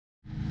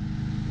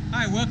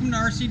Hi, welcome to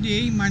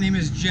RCD. My name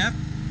is Jeff,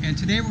 and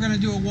today we're going to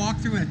do a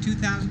walkthrough in a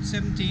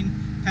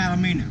 2017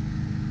 Palomini.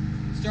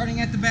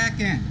 Starting at the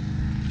back end.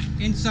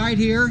 Inside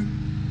here,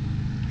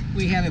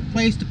 we have a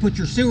place to put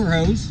your sewer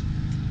hose.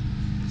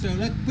 So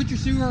let's put your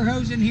sewer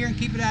hose in here and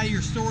keep it out of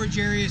your storage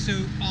area so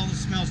all the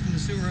smells from the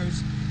sewer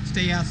hose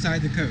stay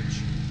outside the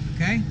coach.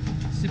 Okay?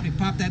 Simply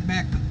pop that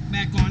back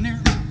on there.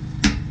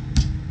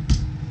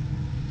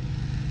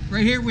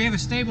 Right here we have a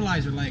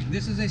stabilizer leg.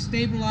 This is a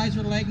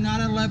stabilizer leg, not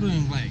a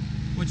leveling leg.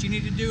 What you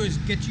need to do is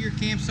get to your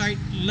campsite,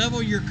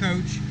 level your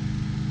coach,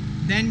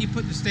 then you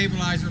put the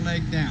stabilizer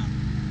leg down.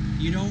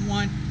 You don't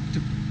want to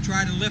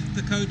try to lift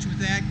the coach with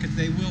that because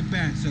they will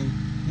bend. So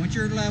once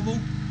you're level,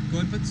 go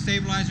ahead and put the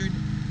stabilizer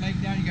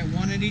leg down. You got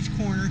one at each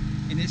corner,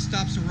 and it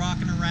stops the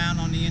rocking around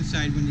on the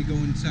inside when you go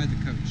inside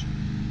the coach.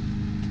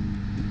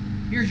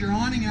 Here's your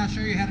awning, and I'll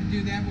show you how to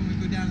do that when we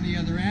go down to the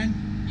other end.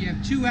 You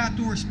have two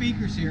outdoor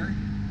speakers here.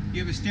 You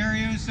have a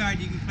stereo inside.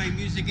 You can play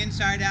music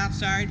inside,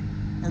 outside,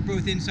 or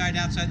both inside,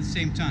 outside at the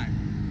same time.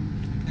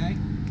 Okay?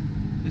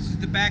 This is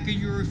the back of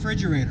your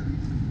refrigerator.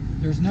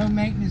 There's no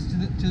maintenance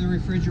to the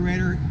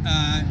refrigerator.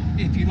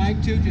 If you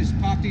like to, just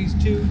pop these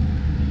two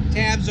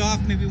tabs off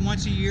maybe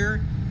once a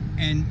year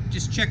and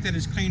just check that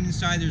it's clean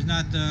inside. There's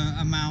not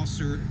a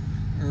mouse or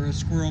a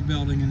squirrel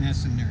building a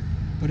nest in there.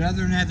 But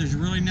other than that, there's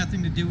really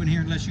nothing to do in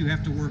here unless you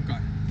have to work on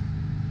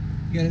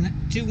it. You got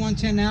two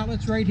 110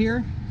 outlets right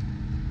here.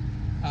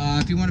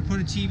 If you want to put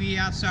a TV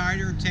outside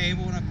or a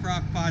table and a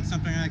crock pot,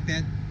 something like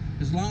that,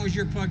 as long as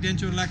you're plugged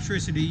into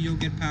electricity, you'll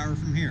get power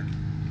from here.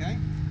 Okay?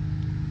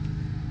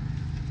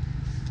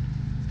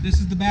 This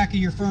is the back of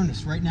your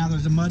furnace. Right now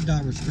there's a mud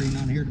dauber screen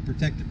on here to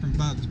protect it from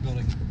bugs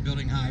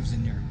building hives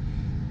in there.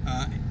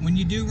 When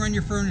you do run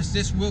your furnace,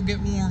 this will get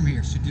warm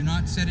here, so do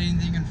not set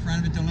anything in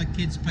front of it. Don't let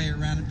kids play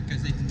around it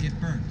because they can get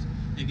burnt.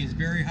 It gets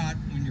very hot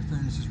when your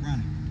furnace is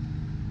running.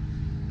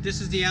 This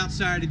is the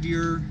outside of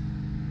your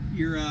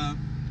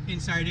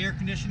inside air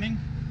conditioning.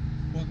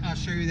 Well, I'll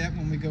show you that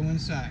when we go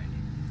inside.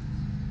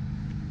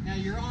 Now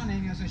your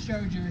awning, as I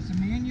showed you, it's a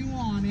manual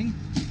awning,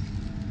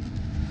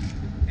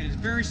 and it's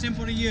very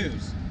simple to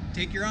use.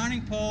 Take your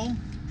awning pole,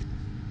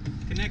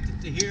 connect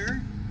it to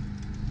here,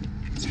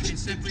 and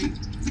simply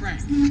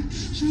crank.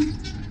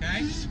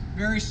 Okay?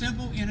 Very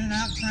simple, in and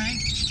out crank.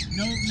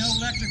 No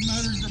electric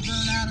motors to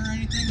burn out or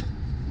anything.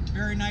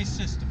 Very nice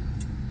system.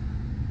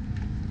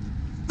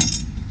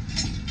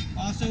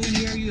 Also in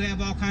here you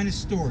have all kind of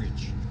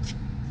storage.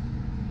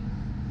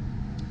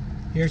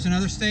 Here's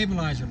another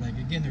stabilizer leg.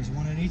 Again, there's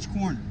one at each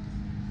corner.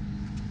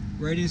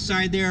 Right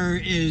inside there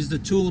is the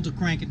tool to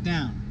crank it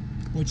down.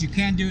 What you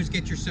can do is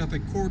get yourself a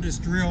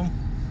cordless drill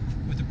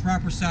with the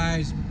proper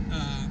size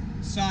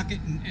socket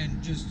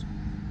and just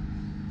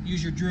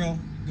use your drill,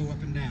 go up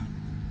and down.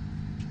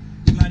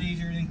 It's a lot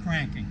easier than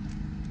cranking.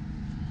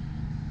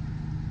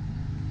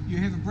 You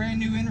have a brand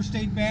new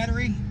interstate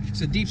battery. It's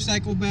a deep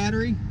cycle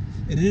battery.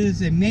 It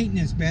is a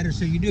maintenance battery,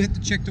 so you do have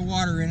to check the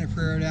water in it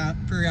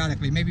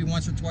periodically, maybe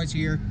once or twice a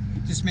year.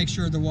 Just make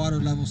sure the water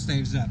level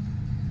stays up.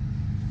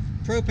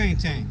 Propane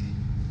tank.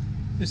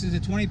 This is a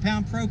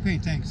 20-pound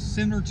propane tank,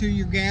 similar to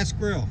your gas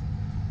grill.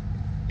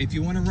 If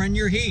you want to run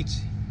your heat,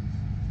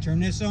 turn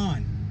this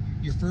on.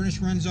 Your furnace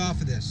runs off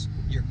of this.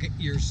 Your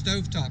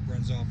stovetop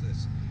runs off of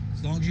this.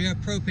 As long as you have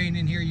propane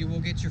in here, you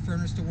will get your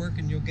furnace to work,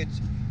 and you'll get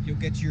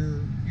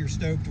your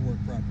stove to work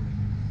properly.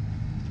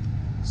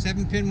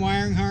 7-pin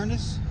wiring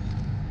harness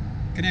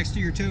connects to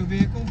your tow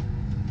vehicle,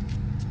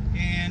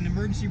 and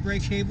emergency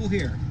brake cable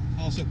here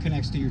also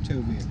connects to your tow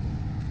vehicle.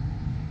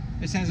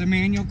 This has a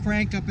manual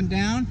crank up and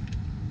down,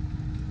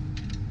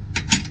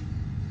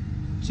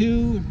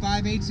 2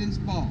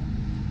 5/8" ball.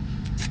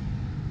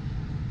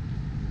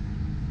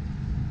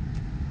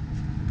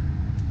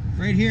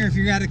 Right here, if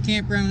you're at a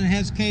campground that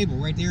has cable,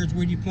 right there is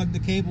where you plug the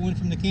cable in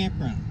from the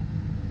campground.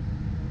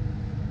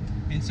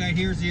 Inside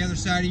here is the other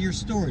side of your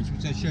storage,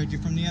 which I showed you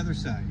from the other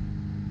side.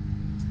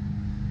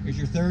 Here's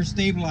your third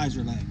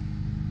stabilizer leg.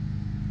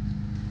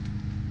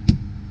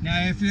 Now,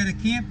 if you're at a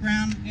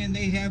campground and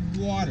they have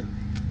water,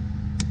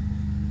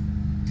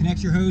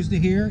 connect your hose to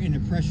here, and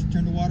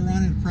turn the water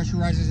on, and it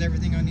pressurizes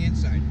everything on the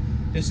inside.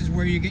 This is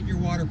where you get your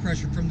water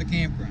pressure from the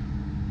campground.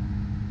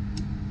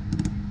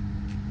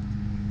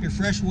 Your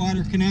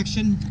freshwater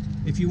connection,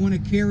 if you want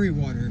to carry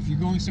water, if you're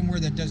going somewhere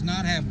that does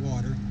not have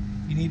water,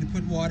 you need to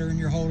put water in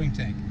your holding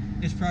tank.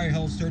 This probably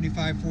holds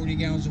 35-40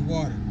 gallons of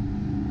water.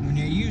 When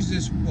you use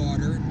this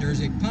water, there's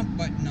a pump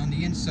button on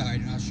the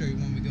inside, and I'll show you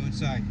when we go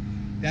inside.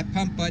 That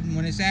pump button,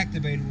 when it's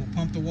activated, will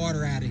pump the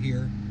water out of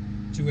here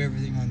to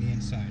everything on the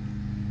inside.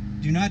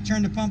 Do not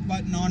turn the pump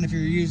button on if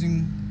you're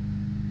using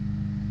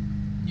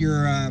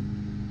your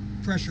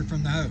pressure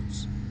from the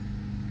hose.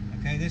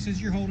 Okay, this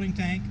is your holding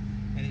tank,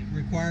 and it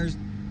requires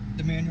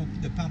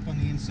the pump on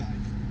the inside.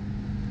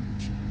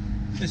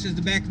 This is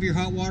the back of your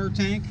hot water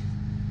tank.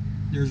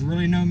 There's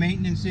really no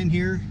maintenance in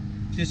here.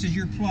 This is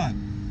your plug.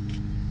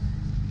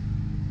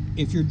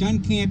 If you're done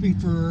camping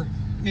for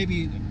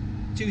maybe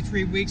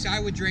 2-3 weeks, I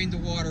would drain the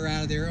water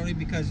out of there, only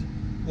because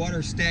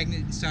water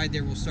stagnant inside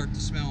there will start to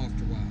smell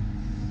after a while.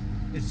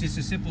 It's just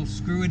a simple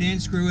screw it in,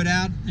 screw it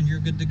out, and you're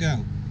good to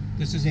go.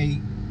 This is a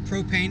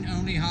propane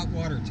only hot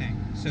water tank,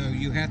 so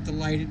you have to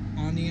light it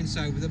on the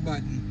inside with a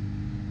button,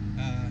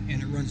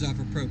 and it runs off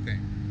of propane.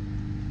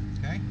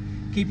 Okay,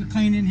 keep it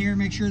clean in here.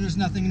 Make sure there's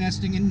nothing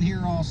nesting in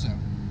here also.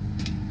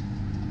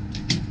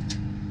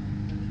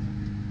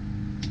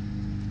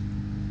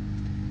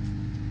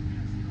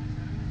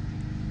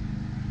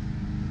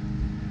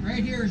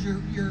 Right here is your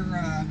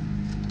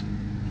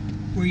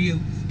where you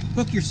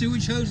hook your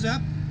sewage hose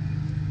up.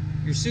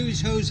 Your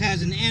sewage hose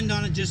has an end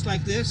on it just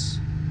like this.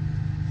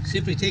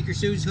 Simply take your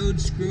sewage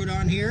hose, screw it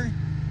on here,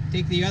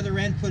 take the other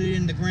end, put it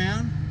in the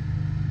ground.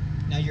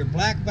 Now your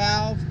black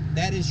valve,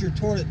 that is your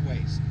toilet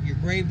waste. Your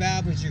gray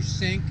valve is your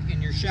sink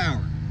and your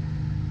shower.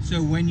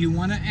 So when you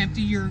want to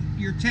empty your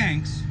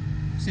tanks,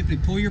 simply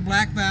pull your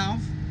black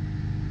valve,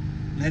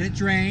 let it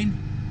drain,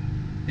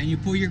 then you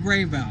pull your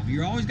gray valve.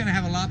 You're always going to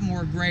have a lot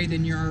more gray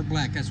than you are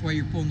black. That's why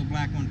you're pulling the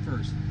black one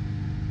first.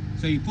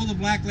 So you pull the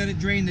black, let it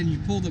drain, then you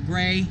pull the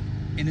gray,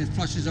 and it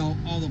flushes all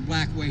the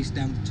black waste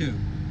down the tube.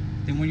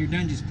 Then when you're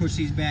done, just push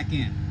these back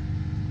in.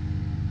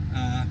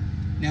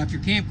 Now if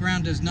your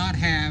campground does not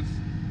have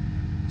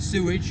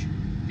sewage,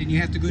 then you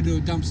have to go to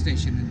a dump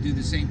station and do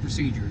the same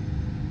procedure.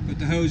 Put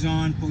the hose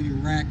on, pull your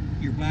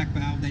black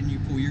valve, then you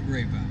pull your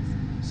gray valve.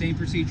 Same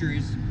procedure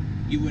as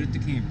you would at the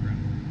campground.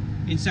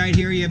 Inside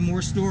here you have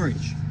more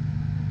storage.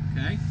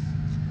 Okay?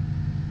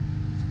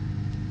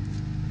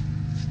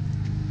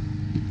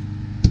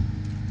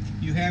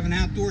 You have an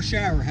outdoor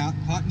shower, hot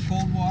and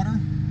cold water.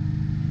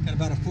 Got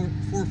about a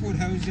 4-foot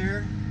hose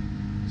there,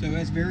 so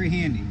that's very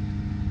handy.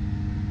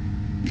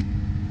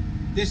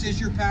 This is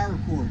your power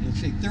cord.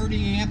 It's a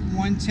 30 amp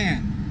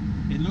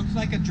 110. It looks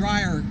like a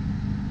dryer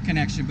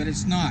connection, but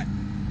it's not.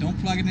 Don't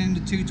plug it into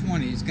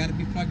 220. It's got to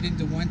be plugged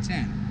into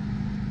 110.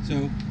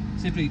 So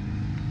simply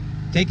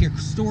take your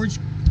store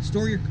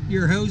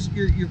your hose,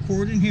 your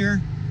cord in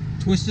here,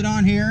 twist it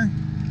on here,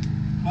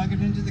 plug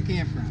it into the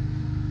campground.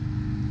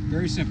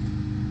 Very simple.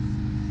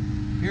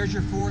 Here's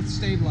your 4th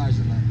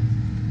stabilizer leg.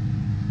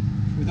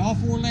 With all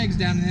 4 legs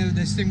down in there,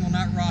 this thing will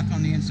not rock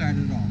on the inside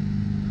at all.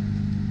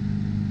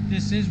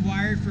 This is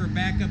wired for a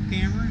backup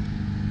camera.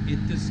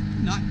 It does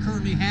not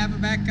currently have a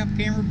backup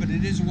camera, but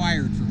it is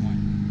wired for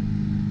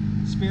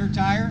one. Spare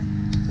tire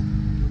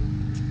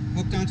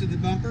hooked onto the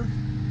bumper.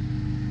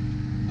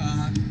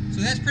 So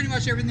that's pretty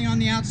much everything on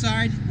the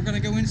outside. We're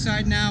going to go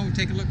inside now and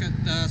take a look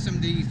at some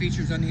of the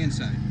features on the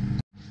inside.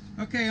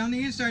 Okay, on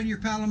the inside of your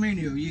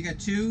Palomini, you got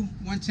 2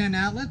 110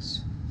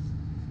 outlets.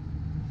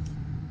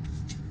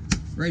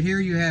 Right here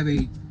you have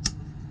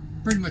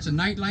pretty much a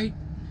night light.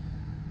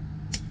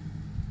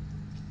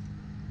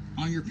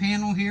 On your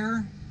panel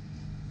here,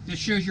 this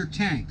shows your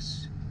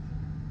tanks.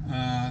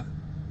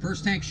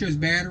 First tank shows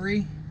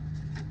battery,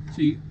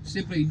 so you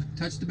simply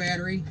touch the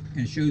battery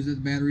and it shows that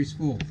the battery's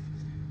full.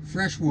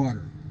 Fresh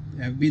water,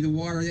 that would be the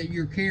water that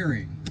you're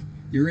carrying.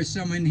 There is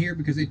some in here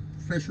because they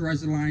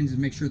pressurize the lines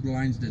and make sure the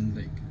lines didn't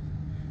leak.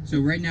 So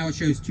right now it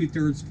shows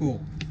 2/3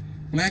 full.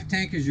 Black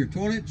tank is your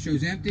toilet,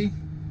 shows empty.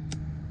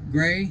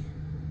 Gray,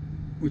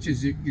 which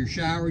is your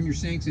shower and your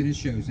sinks, and it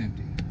shows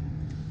empty.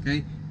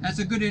 Okay, that's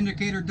a good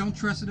indicator. Don't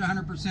trust it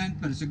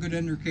 100%, but it's a good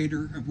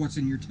indicator of what's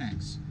in your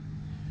tanks.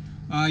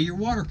 Your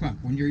water pump,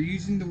 when you're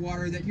using the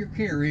water that you're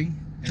carrying,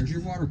 there's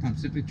your water pump.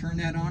 Simply turn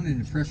that on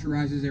and it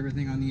pressurizes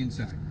everything on the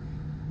inside.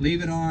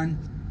 Leave it on.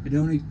 It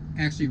only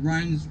actually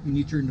runs when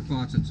you turn the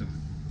faucets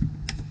on.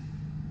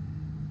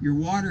 Your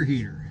water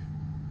heater,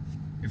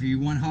 if you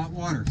want hot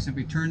water,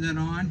 simply turn that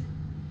on.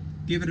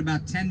 Give it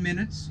about 10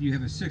 minutes. You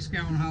have a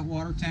 6-gallon hot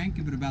water tank.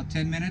 Give it about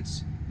 10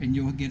 minutes and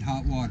you'll get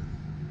hot water.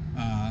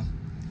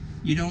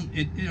 It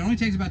only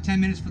takes about 10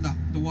 minutes for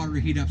the water to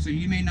heat up, so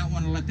you may not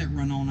want to let that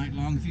run all night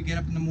long. If you get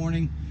up in the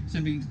morning,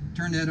 simply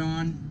turn that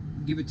on,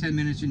 give it 10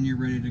 minutes and you're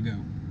ready to go.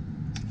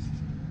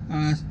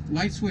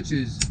 Light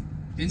switches,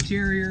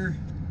 interior,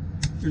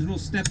 there's a little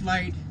step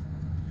light,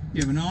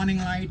 you have an awning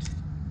light,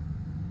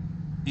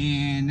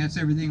 and that's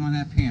everything on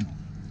that panel.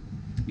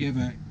 You have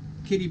a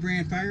Kitty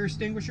brand fire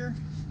extinguisher.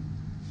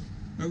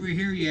 Over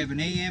here you have an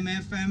AM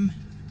FM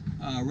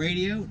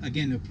radio,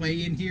 again to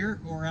play in here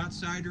or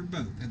outside or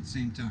both at the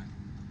same time.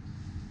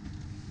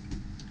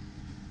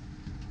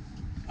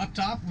 Up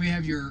top we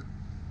have your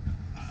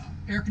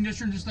air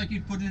conditioner, just like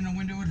you'd put in a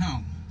window at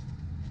home.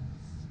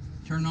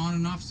 Turn on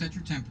and off, set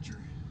your temperature.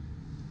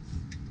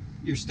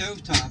 Your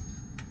stove top,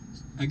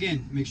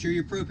 again, make sure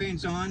your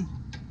propane's on,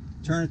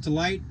 turn it to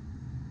light,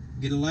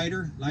 get a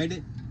lighter, light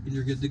it, and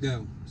you're good to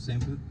go. Same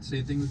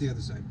thing with the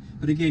other side.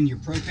 But again, your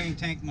propane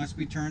tank must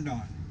be turned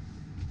on.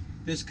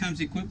 This comes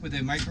equipped with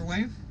a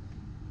microwave,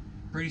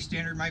 pretty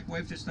standard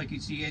microwave, just like you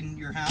see in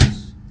your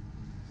house.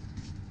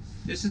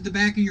 This is the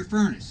back of your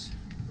furnace.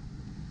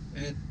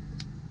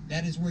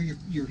 That is where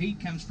your heat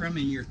comes from,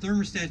 and your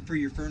thermostat for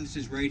your furnace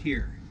is right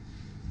here.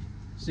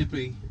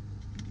 Simply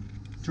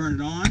turn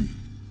it on,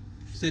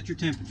 set your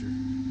temperature.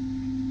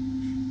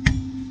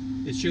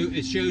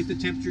 It shows the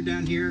temperature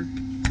down here,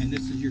 and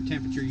this is your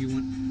temperature you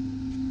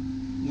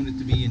want it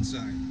to be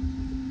inside.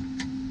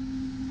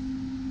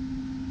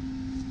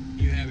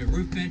 You have a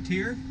roof vent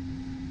here.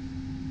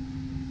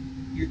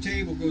 your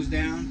table goes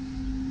down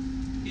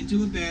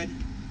into a bed.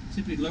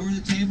 Simply lower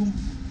the table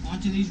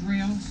onto these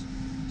rails,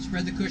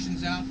 spread the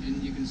cushions out,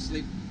 and you can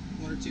sleep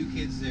 1 or 2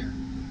 kids there.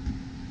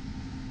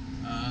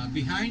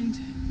 Behind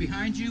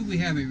you we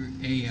have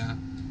a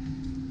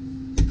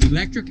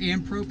electric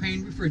and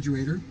propane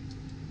refrigerator.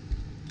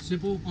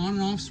 Simple on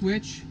and off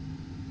switch.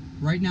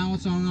 Right now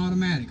it's on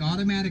automatic.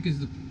 Automatic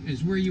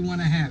is where you want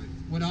to have it.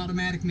 What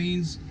automatic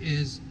means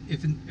is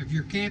if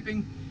you're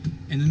camping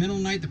in the middle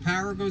of the night, the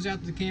power goes out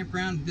to the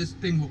campground, this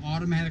thing will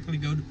automatically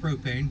go to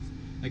propane.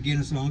 Again,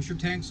 as long as your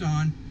tank's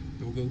on,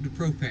 it will go to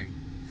propane.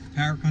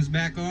 Power comes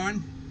back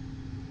on,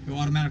 it will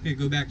automatically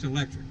go back to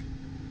electric.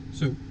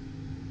 So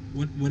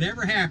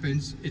whatever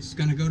happens, it's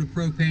going to go to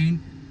propane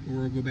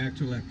or it'll go back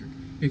to electric.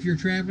 If you're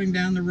traveling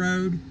down the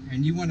road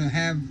and you want to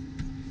have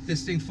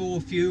this thing full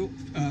of fuel,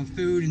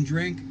 food and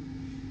drink,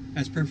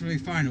 that's perfectly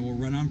fine. It will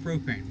run on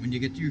propane. When you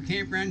get to your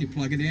campground, you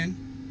plug it in,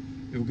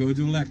 it will go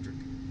to electric.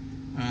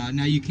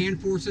 Now you can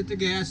force it to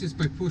gas just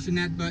by pushing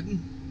that button,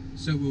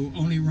 so it will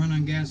only run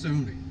on gas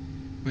only.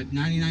 But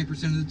 99%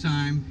 of the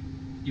time,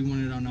 you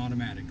want it on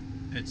automatic.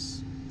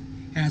 It's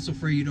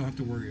hassle-free, you don't have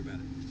to worry about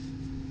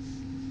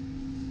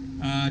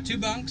it. 2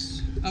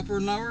 bunks, upper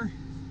and lower.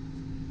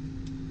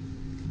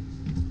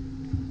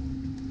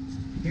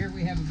 Here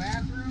we have a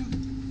bathroom.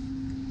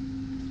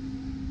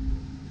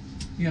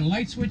 You got a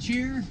light switch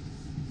here.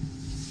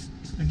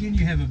 Again,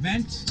 you have a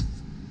vent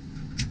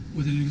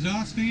with an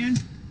exhaust fan.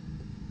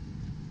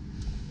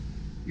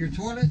 Your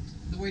toilet,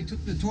 the way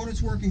the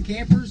toilets work in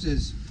campers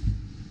is,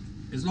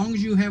 as long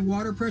as you have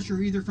water pressure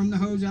either from the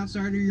hose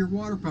outside or your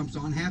water pump's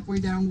on, halfway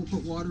down we'll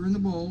put water in the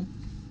bowl,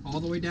 all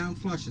the way down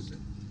flushes it.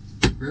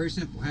 Very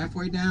simple.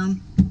 Halfway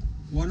down,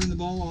 water in the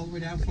bowl, all the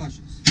way down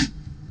flushes.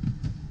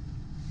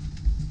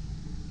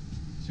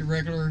 It's a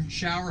regular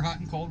shower, hot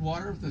and cold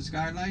water with a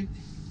skylight.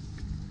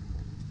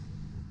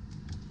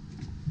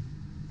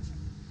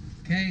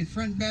 Okay,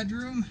 front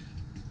bedroom.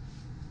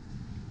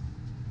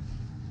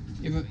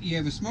 You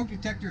have a smoke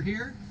detector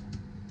here,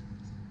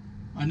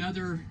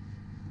 another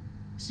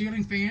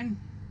ceiling fan,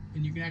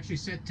 and you can actually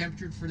set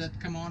temperature for that to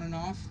come on and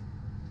off.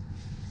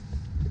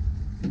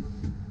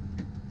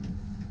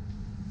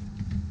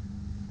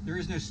 There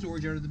is no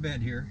storage under the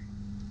bed here,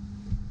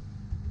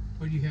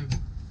 but you have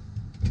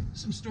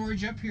some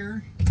storage up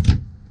here,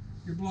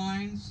 your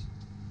blinds.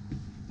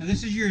 Now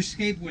this is your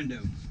escape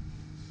window.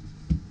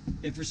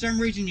 If for some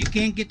reason you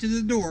can't get to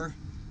the door,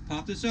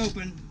 pop this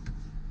open,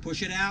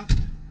 push it out,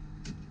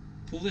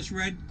 pull this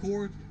red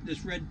cord,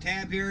 this red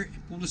tab here,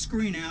 pull the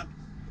screen out,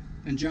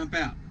 and jump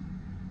out.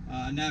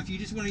 Now if you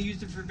just want to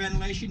use it for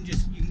ventilation,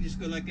 you can just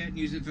go like that and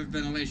use it for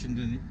ventilation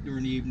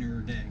during the evening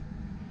or day.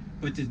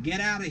 But to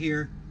get out of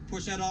here,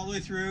 push that all the way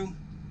through.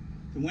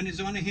 The window's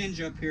on a hinge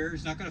up here,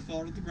 it's not going to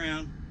fall to the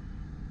ground,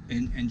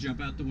 and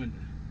jump out the window.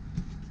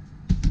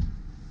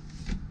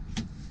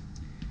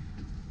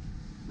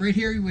 Right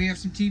here we have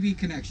some TV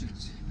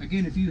connections.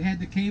 Again, if you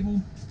had the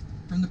cable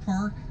from the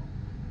park,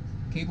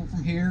 cable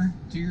from here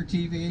to your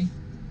TV,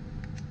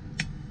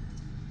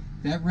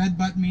 that red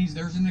button means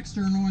there's an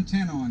external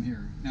antenna on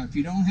here. Now if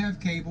you don't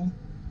have cable,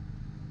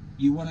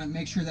 you want to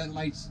make sure that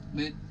light's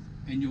lit,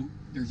 and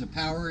there's a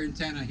power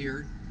antenna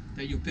here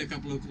that you'll pick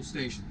up local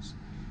stations.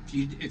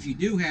 If you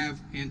do have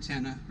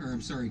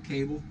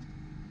cable,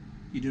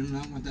 you do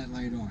not want that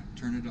light on.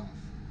 Turn it off.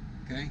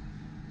 Okay?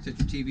 Set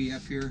your TV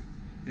up here.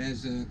 It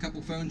has a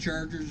couple phone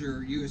chargers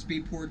or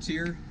USB ports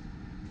here,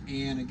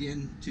 and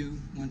again 2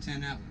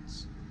 110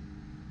 outlets.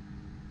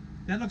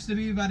 That looks to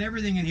be about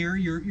everything in here.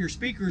 Your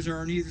speakers are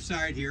on either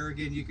side here.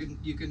 Again,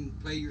 you can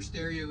play your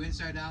stereo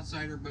inside,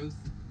 outside, or both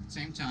at the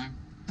same time.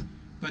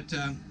 But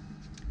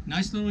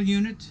nice little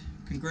unit.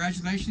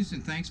 Congratulations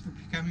and thanks for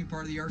becoming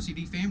part of the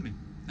RCD family.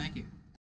 Thank you.